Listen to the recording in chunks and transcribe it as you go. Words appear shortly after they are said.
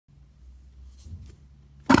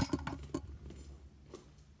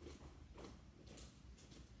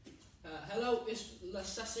this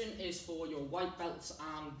session is for your white belts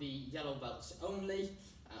and the yellow belts only.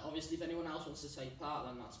 Obviously, if anyone else wants to take part,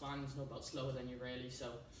 then that's fine. There's no belt slower than you, really. So,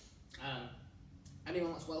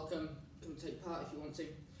 anyone that's welcome can take part if you want to.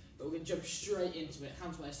 But we're going to jump straight into it.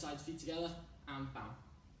 Hands by your sides, feet together, and bam.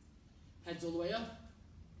 Heads all the way up,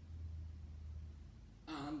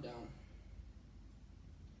 and down.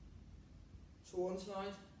 To one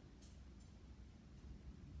side,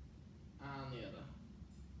 and the other.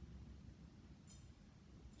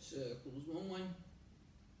 Circles one way.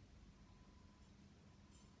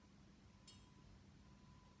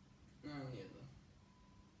 And the other.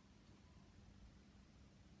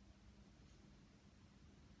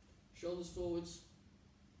 Shoulders forwards.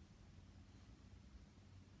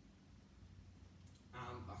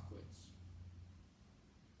 And backwards.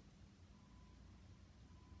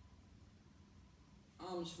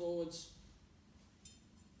 Arms forwards.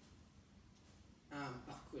 And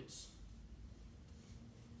backwards.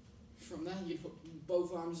 From there, you put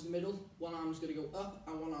both arms in the middle. One arm's going to go up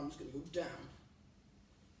and one arm's going to go down.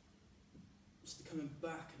 So they're coming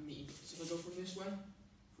back and meeting. So if I go from this way,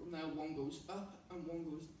 from there one goes up and one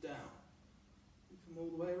goes down. We come all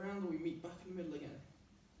the way around and we meet back in the middle again.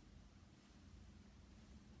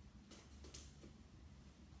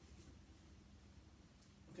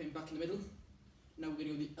 Okay, back in the middle. Now we're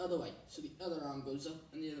going to go the other way. So the other arm goes up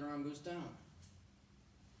and the other arm goes down.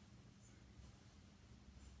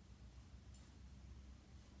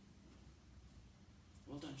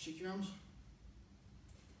 Well done. Shake your arms.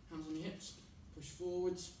 Hands on your hips. Push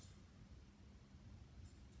forwards.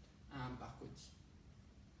 And backwards.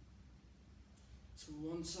 To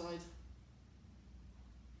one side.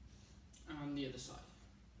 And the other side.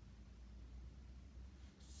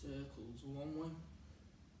 Circles one way.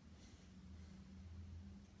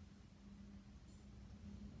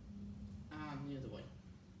 And the other way.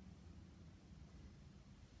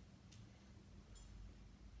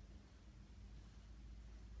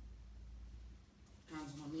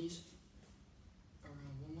 Hands on my knees,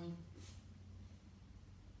 around one way.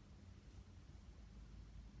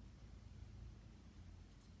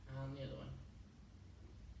 And the other way.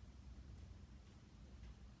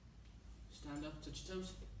 Stand up, touch your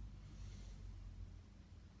toes.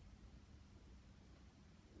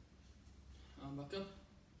 And back up.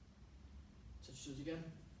 Touch your toes again.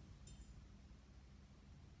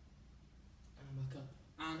 And back up.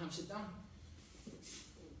 And have a sit down.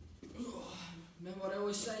 Remember what I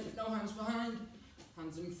always say, no hands behind,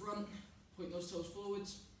 hands in front, point those toes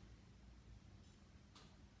forwards,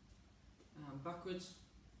 and backwards,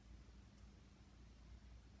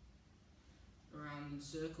 around in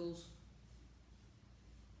circles,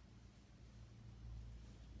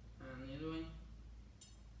 and the other way.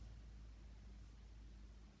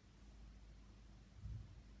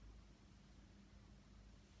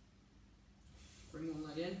 Bring one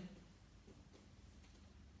leg in.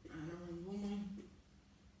 And around one way.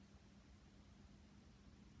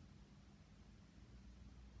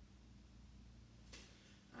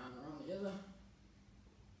 And around the other.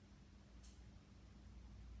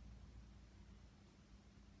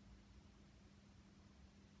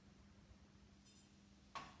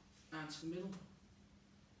 And to the middle.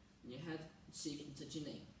 And your head. See if you can touch your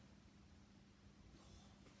knee.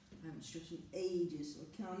 I haven't stretched in ages, so I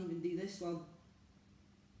can't even do this one.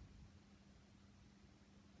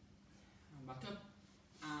 Back up,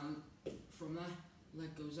 and from there,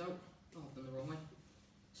 leg goes out. Oh, I've done the wrong way.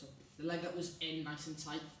 So the leg that was in nice and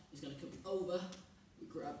tight is going to come over. We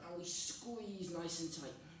grab and we squeeze nice and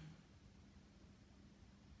tight.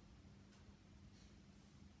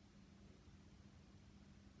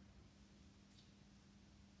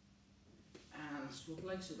 And swap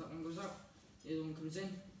legs, so that one goes out. The other one comes in,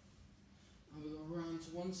 and we go around to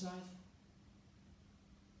one side.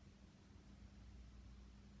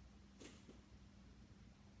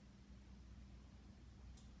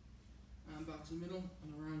 And back to the middle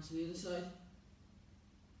and around to the other side.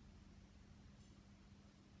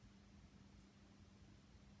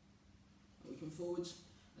 And we come forwards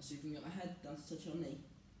and see if we can get our head down to touch our knee.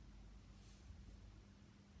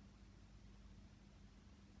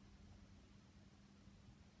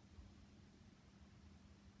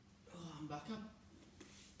 Oh, and back up.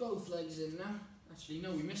 Both legs in now. Actually,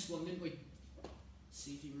 no, we missed one, didn't we?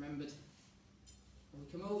 See if you remembered. And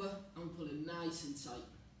we come over and we pull it nice and tight.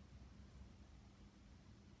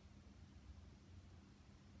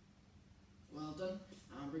 Well done,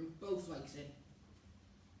 and bring both legs in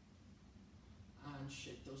and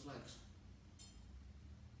shake those legs.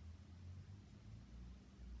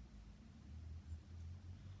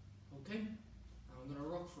 Okay, and I'm going to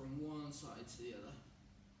rock from one side to the other.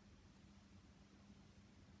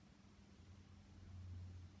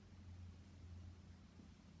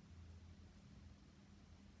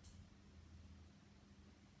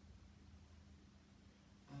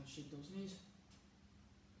 shake those knees.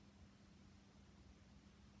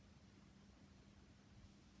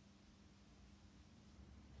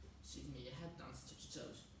 So you can get your head down to touch your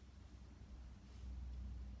toes.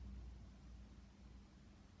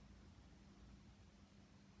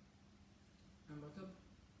 And back up.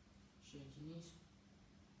 Shake your knees.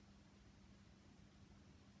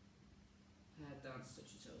 Head down to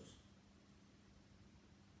touch your toes.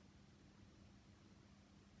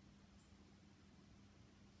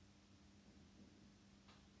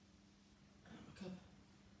 And back up.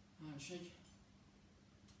 And shake.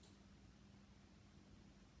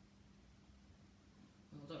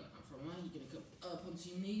 Well done. And from there, you're going to come up onto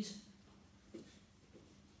your knees.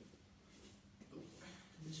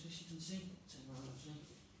 This way so you can see. Turn around actually.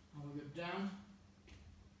 And we go down.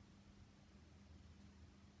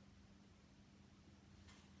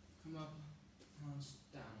 Come up, hands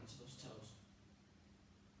down onto those toes.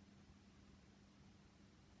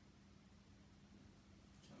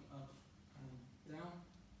 Come up and down.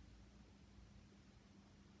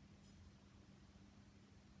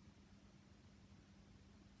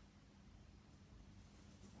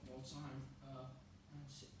 One more time, up and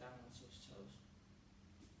sit down onto those toes.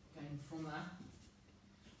 Okay, and from there,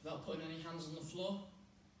 without putting any hands on the floor,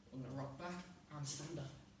 I'm going to rock back and stand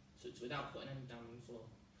up. So it's without putting any down on the floor.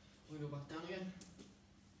 We go back down again.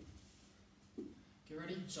 Get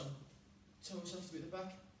ready. So, toes have to be at the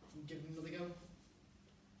back. And give it another go.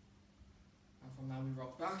 And from there we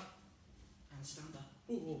rock back and stand up.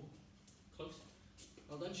 Ooh, close.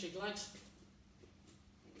 Well done. Shake your legs.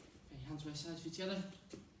 Okay, hands by sides, feet together.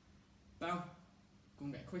 Bow. Go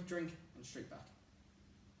and get a quick drink and straight back.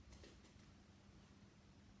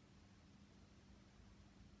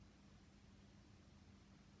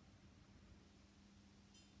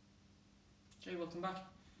 Okay, welcome back.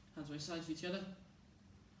 Hands by sides, feet together.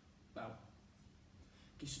 Bow.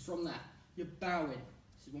 Okay, so from there, you're bowing.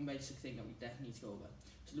 This is one basic thing that we definitely need to go over.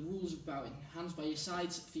 So the rules of bowing: hands by your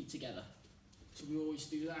sides, feet together. So we always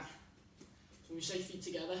do that. So when we say feet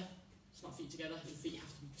together, it's not feet together. Your feet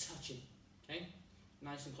have to be touching. Okay,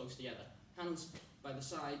 nice and close together. Hands by the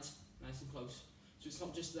sides, nice and close. So it's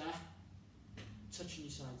not just there, touching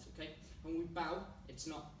your sides. Okay, when we bow, it's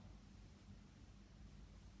not.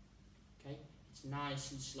 Okay. It's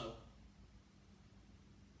nice and slow.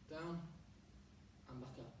 Down and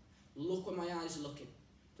back up. Look where my eyes are looking.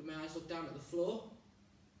 Do my eyes look down at the floor?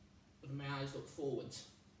 Or do my eyes look forwards?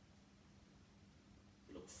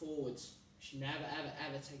 Look forwards. We should never, ever,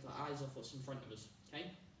 ever take our eyes off what's in front of us. Okay?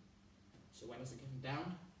 So when as I come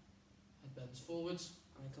down, I bend forwards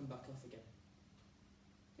and I come back off again.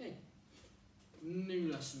 Okay.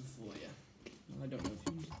 New lesson for you. Well, I don't know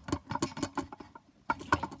if you...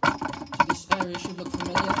 This area should look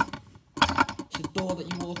familiar. It's the door that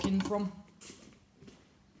you walk in from.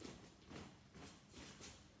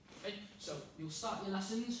 Okay, so you'll start your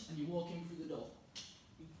lessons and you walk in through the door.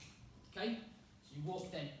 Okay, so you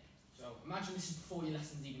walked in. So imagine this is before your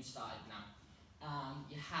lessons even started now.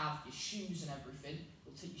 You have your shoes and everything.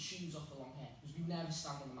 We'll take your shoes off along here because we never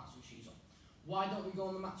stand on the mats with shoes on. Why don't we go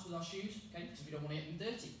on the mats with our shoes? Okay, because we don't want to get them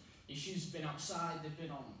dirty. Your shoes have been outside, they've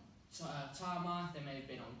been on tarmac, they may have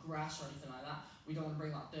been on grass or anything like that. We don't want to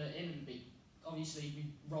bring that dirt in and be, obviously we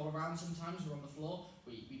roll around sometimes, we're on the floor,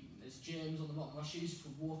 there's germs on the bottom of our shoes, if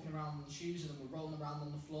we're walking around on the shoes and then we're rolling around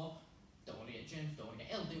on the floor, don't want to get germs, don't want to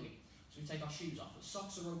get ill, do we? So we take our shoes off. The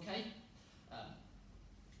socks are okay,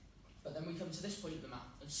 but then we come to this point of the mat,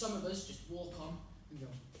 and some of us just walk on and go,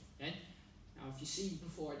 okay? Now if you see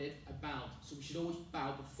before I did, I bowed, so we should always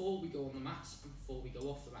bow before we go on the mats and before we go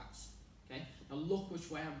off the mats. Okay? Now look which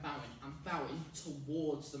way I'm bowing. I'm bowing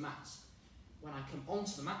towards the mats. When I come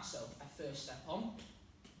onto the mat, so I first step on,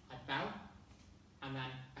 I bow, and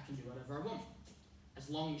then I can do whatever I want, as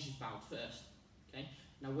long as you've bowed first. Okay?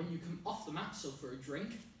 Now when you come off the mat, so for a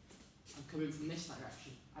drink, I'm coming from this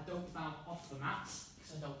direction. I don't bow off the mats,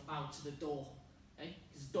 because I don't bow to the door. Okay?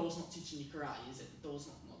 Because the door's not teaching you karate, is it? The door's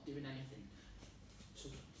not doing anything. So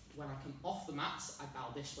when I come off the mats, I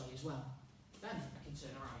bow this way as well. Then I can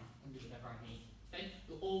turn around and do whatever I need. Okay?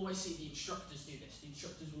 You'll always see the instructors do this. The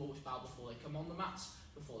instructors will always bow before they come on the mats,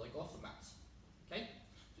 before they go off the mats. Okay?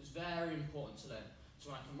 So it's very important to learn.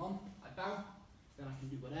 So when I come on, I bow, then I can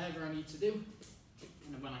do whatever I need to do.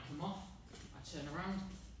 And then when I come off, I turn around,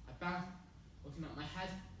 I bow, looking at my head,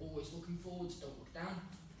 always looking forwards, don't look down.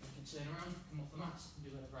 I can turn around, come off the mats, and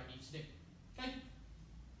do whatever I need to do. Okay?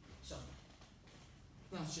 So,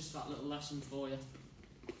 that's just that little lesson for you.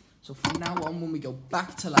 So from now on, when we go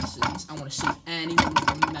back to lessons, I want to see if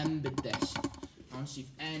anyone's remembered this. I want to see if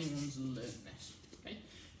anyone's learned this. Okay?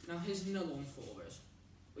 Now here's another one for us,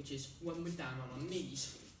 which is when we're down on our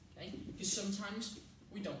knees. Okay? Because sometimes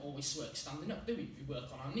we don't always work standing up, do we? We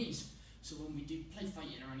work on our knees. So when we do play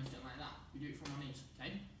fighting or anything like that, we do it from our knees.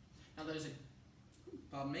 Okay? Now there's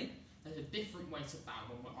a different way to bow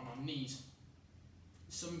when we're on our knees.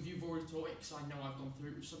 Some of you have already taught it, because I know I've gone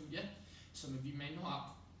through it with some of you. Some of you may not have.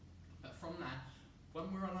 But from there,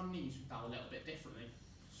 when we're on our knees, we bow a little bit differently.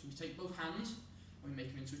 So we take both hands and we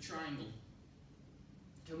make them into a triangle.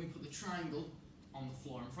 Then we put the triangle on the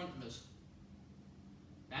floor in front of us.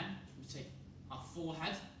 Then we take our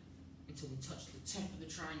forehead until we touch the tip of the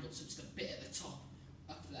triangle, so it's the bit at the top,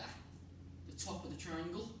 up there. The top of the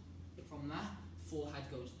triangle. From there, forehead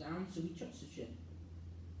goes down, so we touch the chin.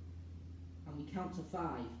 And we count to 5.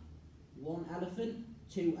 1 elephant,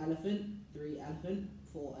 2 elephant, 3 elephant,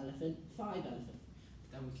 4 elephant, 5 elephant.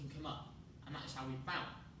 Then we can come up, and that is how we bow.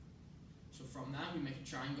 So from there, we make a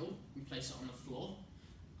triangle, we place it on the floor,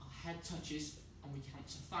 our head touches, and we count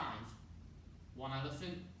to 5. 1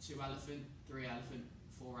 elephant, 2 elephant, 3 elephant,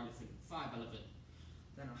 4 elephant, 5 elephant.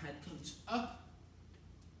 Then our head comes up,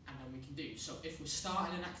 and then we can do. So if we're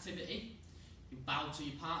starting an activity, you bow to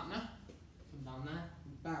your partner, come down there,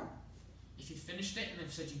 and bow. If you finished it and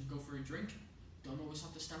they've said you can go for a drink, don't always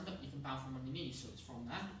have to stand up, you can bow from on your knees. So it's from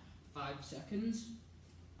there, 5 seconds,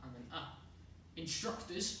 and then up.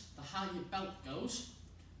 Instructors, the higher your belt goes,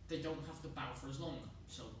 they don't have to bow for as long.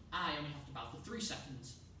 So I only have to bow for 3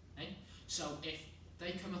 seconds. Okay? So if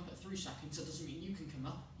they come up at 3 seconds, that doesn't mean you can come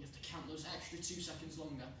up. You have to count those extra 2 seconds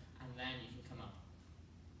longer, and then you can come up.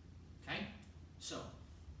 Okay? So,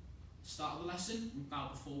 start of the lesson, we bow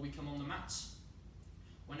before we come on the mats.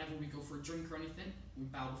 Whenever we go for a drink or anything, we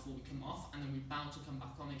bow before we come off, and then we bow to come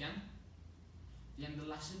back on again. The end of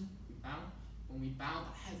the lesson, we bow. When we bow,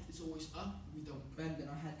 our head is always up. We don't bend and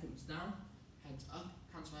our head comes down. Head's up,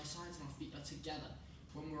 hands by sides, and our feet are together.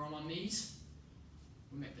 When we're on our knees,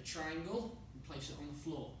 we make the triangle, we place it on the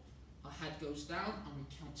floor. Our head goes down, and we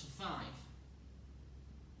count to 5.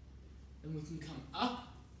 Then we can come up,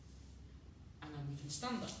 and then we can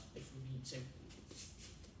stand up if we need to.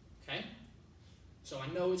 Okay? So I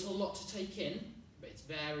know it's a lot to take in, but it's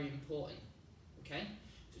very important. Okay?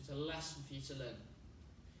 So it's a lesson for you to learn.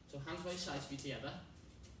 So hands by sides, feet together.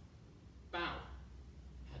 Bow.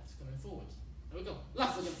 Head's coming forward. There we go.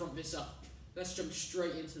 Left leg in front, this up. Let's jump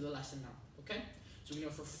straight into the lesson now. Okay? So we're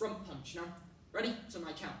going to go for a front punch now. Ready? To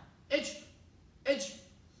my count. Edge, edge,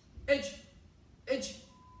 edge, edge,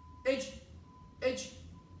 edge, edge,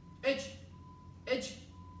 edge, edge,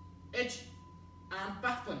 edge, and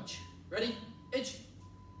back punch. Ready? Edge,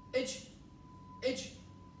 edge, edge,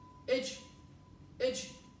 edge, edge,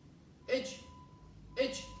 edge,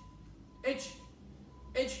 edge, edge,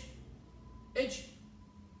 edge, edge,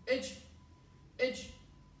 edge, edge,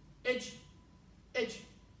 edge, edge.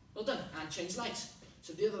 Well done. And change legs.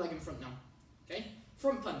 So the other leg in front now. Okay?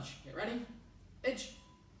 Front punch. Get ready? Edge,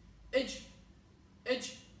 edge,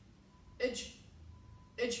 edge, edge,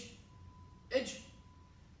 edge, edge,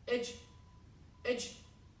 edge, edge,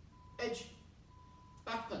 edge.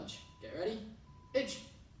 Back punch. Get ready? Edge,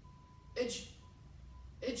 edge,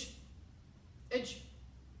 edge, edge,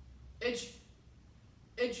 edge,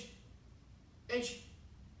 edge, edge,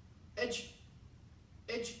 edge,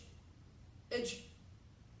 edge, edge,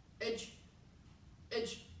 edge,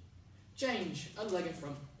 edge. Change. Other leg in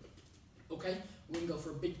front. Okay? We're going to go for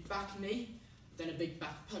a big back knee, then a big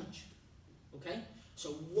back punch. Okay? So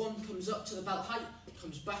one comes up to the belt height,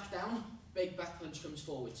 comes back down, big back punch comes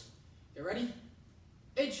forwards. You ready?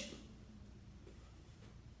 Edge,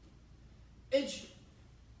 edge,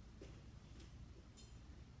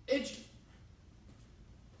 edge,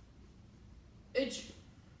 edge,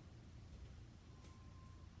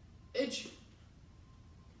 edge,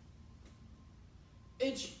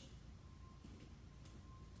 edge,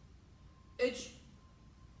 edge,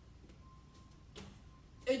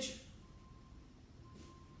 edge,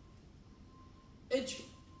 edge.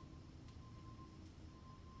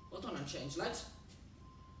 Well done, and change legs.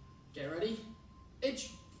 Get ready.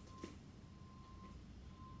 Edge,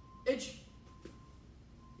 edge,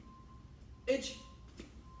 edge,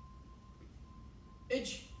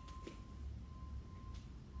 edge,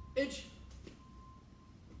 edge,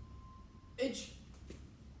 edge,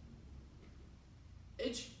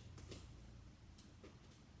 edge,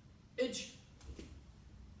 edge.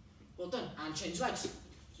 Well done, and change legs. So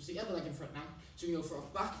it's the other leg in front now. So we go for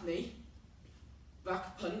a back knee,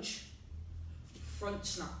 back punch, front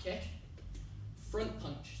snap kick, front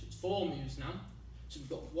punch. So it's 4 moves now. So we've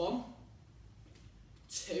got 1,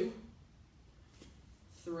 2,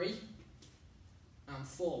 3, and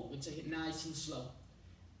 4. We'll take it nice and slow.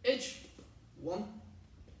 Edge, 1,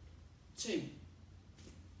 2,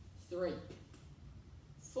 3,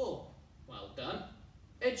 4.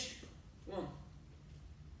 edge. 1,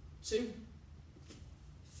 2,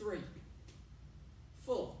 3,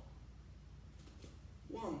 4.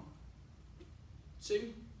 1,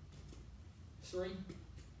 2, 3,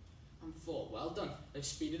 and 4. Well done. Let's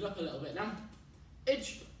speed it up a little bit now.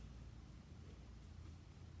 Edge.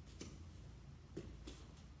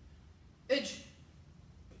 Edge.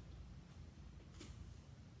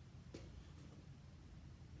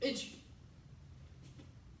 Edge.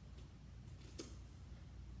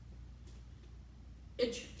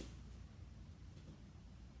 Edge.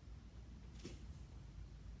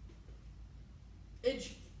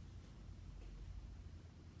 Edge.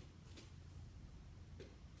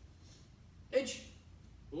 Edge.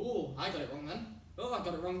 Oh, I got it wrong then. Oh, I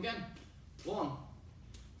got it wrong again. 1,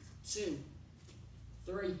 2,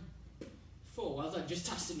 3, 4. Well done, just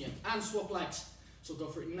testing you. And swap legs. So go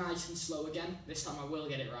for it nice and slow again. This time I will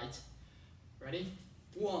get it right. Ready?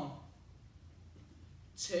 1,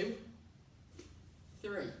 2,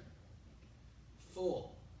 3, 4.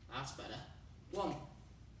 That's better. 1,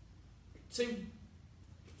 2,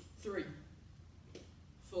 3,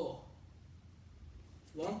 4.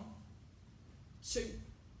 1, 2,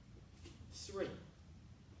 3,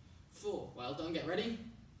 4. Well done, get ready.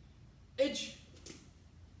 Edge.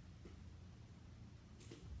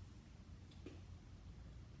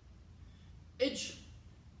 Edge.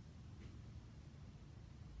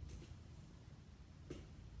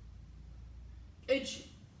 Edge.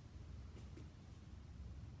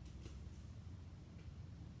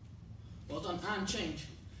 Well done, and change.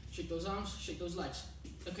 Shake those arms, shake those legs.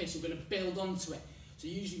 Okay, so we're going to build onto it. So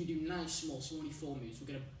usually we do nice small, so only 4 moves. We're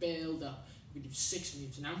going to build up. We're going to do 6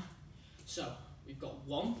 moves now. So we've got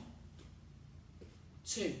 1,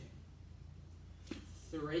 2,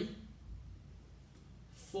 3,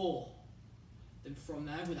 4. Then from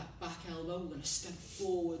there, with that back elbow, we're going to step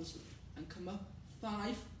forwards and come up.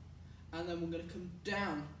 5. And then we're going to come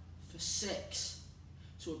down for 6.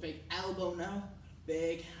 So a big elbow now,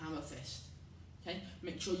 big hammer fist. Okay,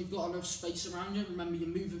 make sure you've got enough space around you. Remember, you're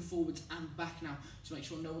moving forwards and back now. So make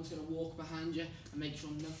sure no one's going to walk behind you, and make sure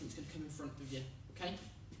nothing's going to come in front of you. Okay?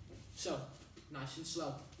 So, nice and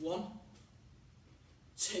slow. 1,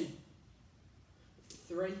 2,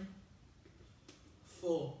 3,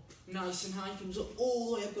 4. Nice and high, comes up all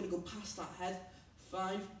the way. I've got to go past that head.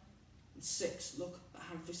 5 and 6. Look, that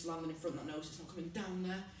hand fist landing in front of that nose. It's not coming down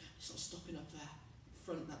there. It's not stopping up there. In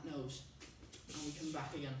front of that nose. And we come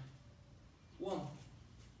back again. 1,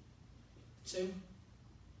 2,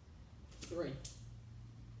 3,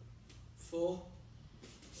 4,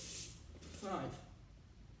 5,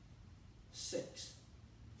 6,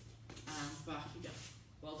 and back again.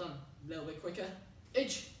 Well done. A little bit quicker.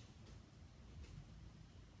 Edge.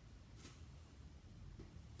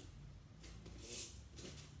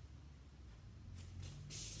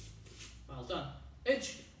 Well done.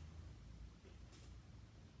 Edge.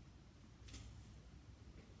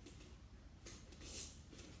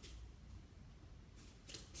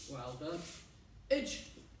 Well done. Edge.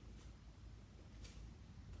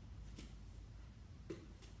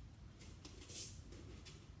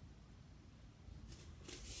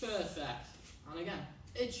 Perfect. And again.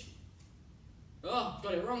 Edge. Oh,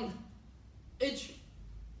 got it wrong. Edge.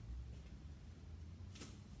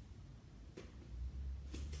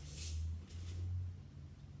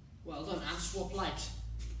 Well done. And swap legs.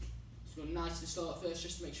 So go nice and slow at first,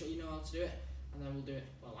 just to make sure you know how to do it. And then we'll do it.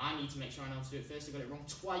 Well, I need to make sure I know how to do it first. I got it wrong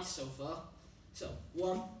twice so far. So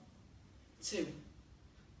 1, 2,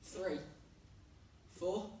 3,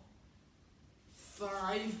 4,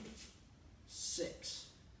 5, 6,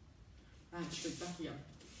 and straight back again.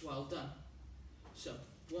 Well done. So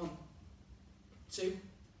 1, 2,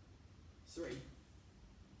 3,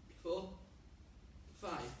 4,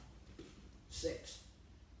 5, 6.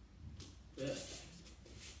 Perfect.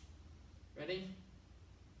 Ready?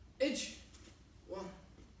 Edge. 1,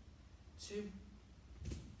 2,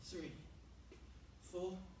 3,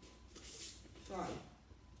 4, 5,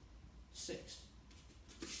 6,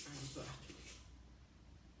 and back.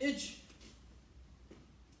 Edge.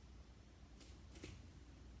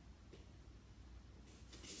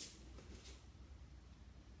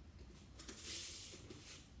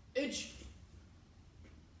 Edge.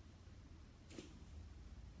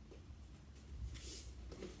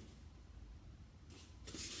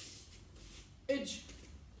 Edge.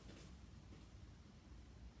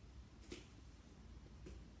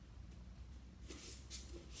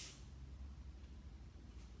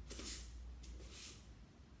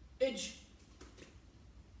 Edge.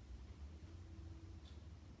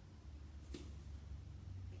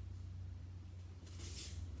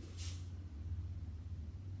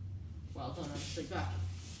 Well done, and straight back.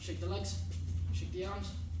 Shake the legs, shake the arms,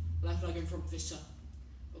 left leg in front this time.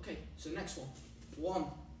 Okay, so next one. 1,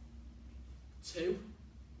 2,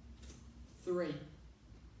 3,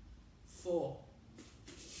 4,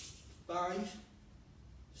 5,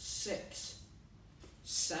 6,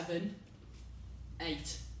 7,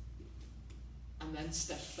 8, and then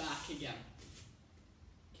step back again.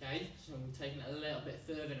 Okay, so we're taking it a little bit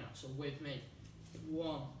further now, so with me.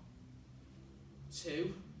 1,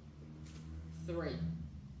 2, 3,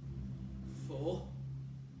 4,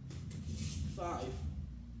 5,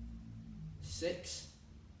 6,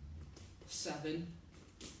 7,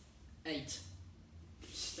 8.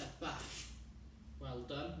 Step back. Well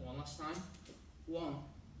done. One last time. 1,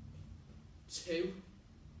 2,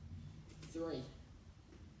 3,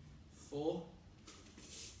 4,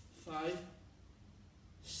 5,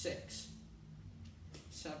 6,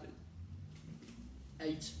 7,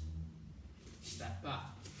 8. Step back.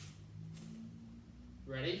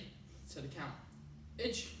 Ready? To the count.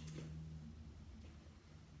 Edge.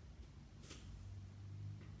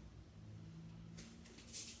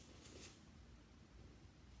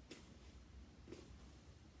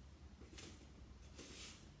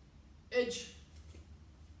 Edge.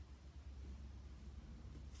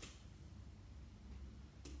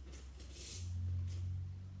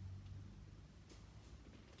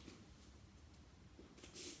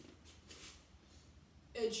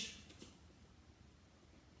 Edge.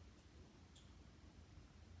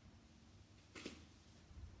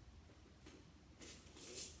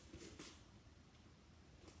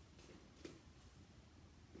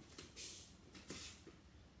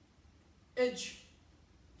 Edge.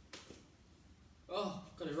 Oh,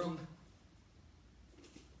 got it wrong.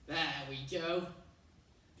 There we go.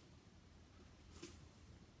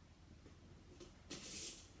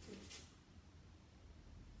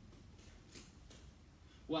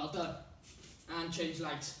 Well done. And change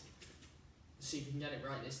legs. Let's see if we can get it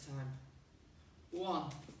right this time. 1,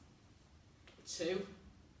 2,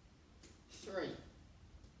 3,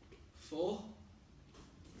 4,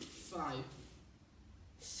 5,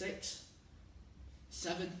 6,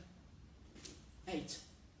 7, 8.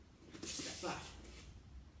 Step back.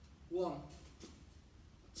 1,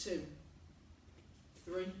 2,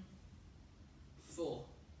 3, 4,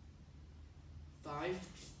 5,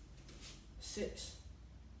 6,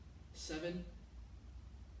 7,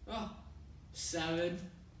 7,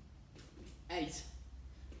 8,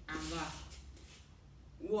 and back.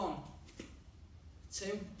 1,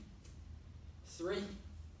 2, 3,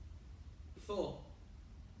 4,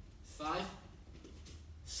 5,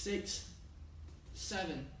 6,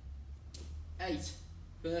 7, 8.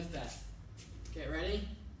 Perfect. Get ready.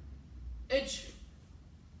 Edge.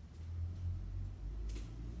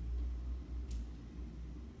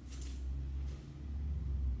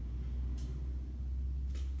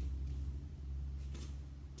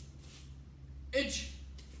 Edge.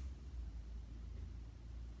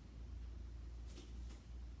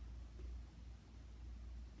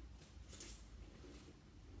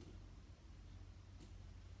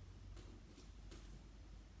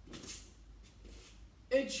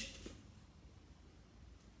 Edge.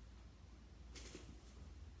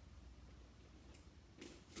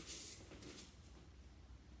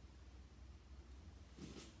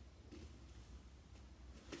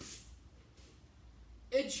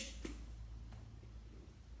 Edge.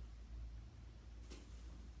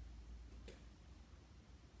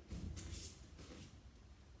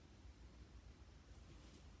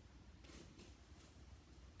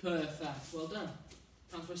 Perfect. Well done.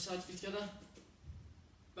 Hands by side feet together.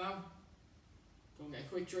 Bow. Go and get a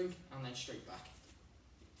quick drink and then straight back.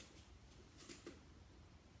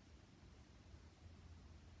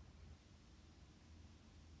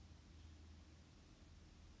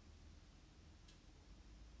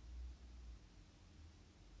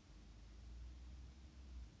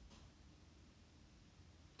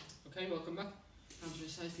 Okay, welcome back. Hands by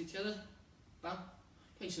side feet together. Bow.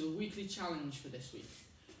 Okay, so the weekly challenge for this week.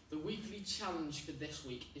 The weekly challenge for this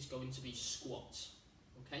week is going to be squats.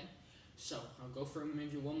 Okay, so I'll go through them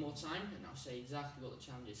maybe one more time and I'll say exactly what the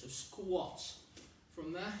challenge is. So squats.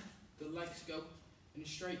 From there, the legs go in a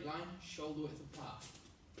straight line, shoulder width apart.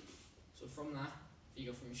 So from there, you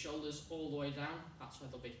go from your shoulders all the way down. That's where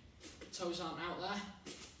they'll be. Toes aren't out there,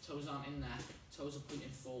 toes aren't in there. Toes are pointing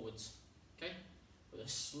forwards. Okay, with a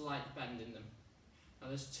slight bend in them. Now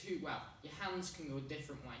there's two, well, your hands can go a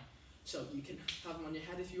different way. So you can have them on your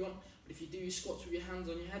head if you want, but if you do your squats with your hands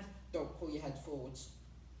on your head, don't pull your head forwards.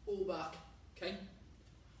 All back, okay?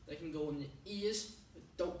 They can go on your ears, but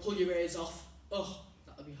don't pull your ears off. Oh,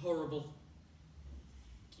 that would be horrible.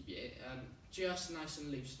 Keep it just nice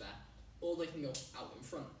and loose there. or they can go out in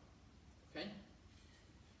front. Okay?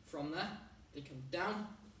 From there, they come down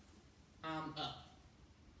and up.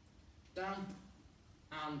 Down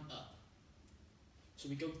and up. So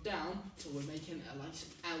we go down till we're making a nice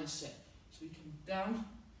L sit. So we come down,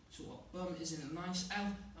 so our bum is in a nice L,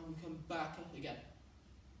 and we come back up again.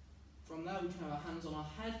 From there we can have our hands on our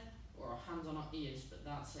head or our hands on our ears, but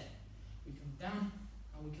that's it. We come down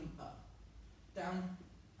and we come up. Down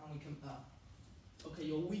and we come up. Okay,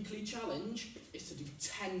 your weekly challenge is to do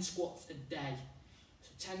 10 squats a day. So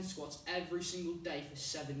 10 squats every single day for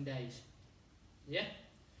 7 days. Yeah?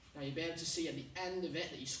 Now you'll be able to see at the end of it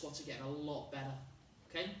that your squats are getting a lot better.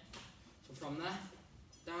 Okay? So from there,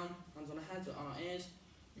 down, hands on our heads or on our ears,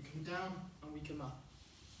 we come down and we come up.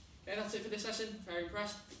 Okay, that's it for this session. Very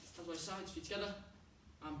impressed. Hands by sides, feet together.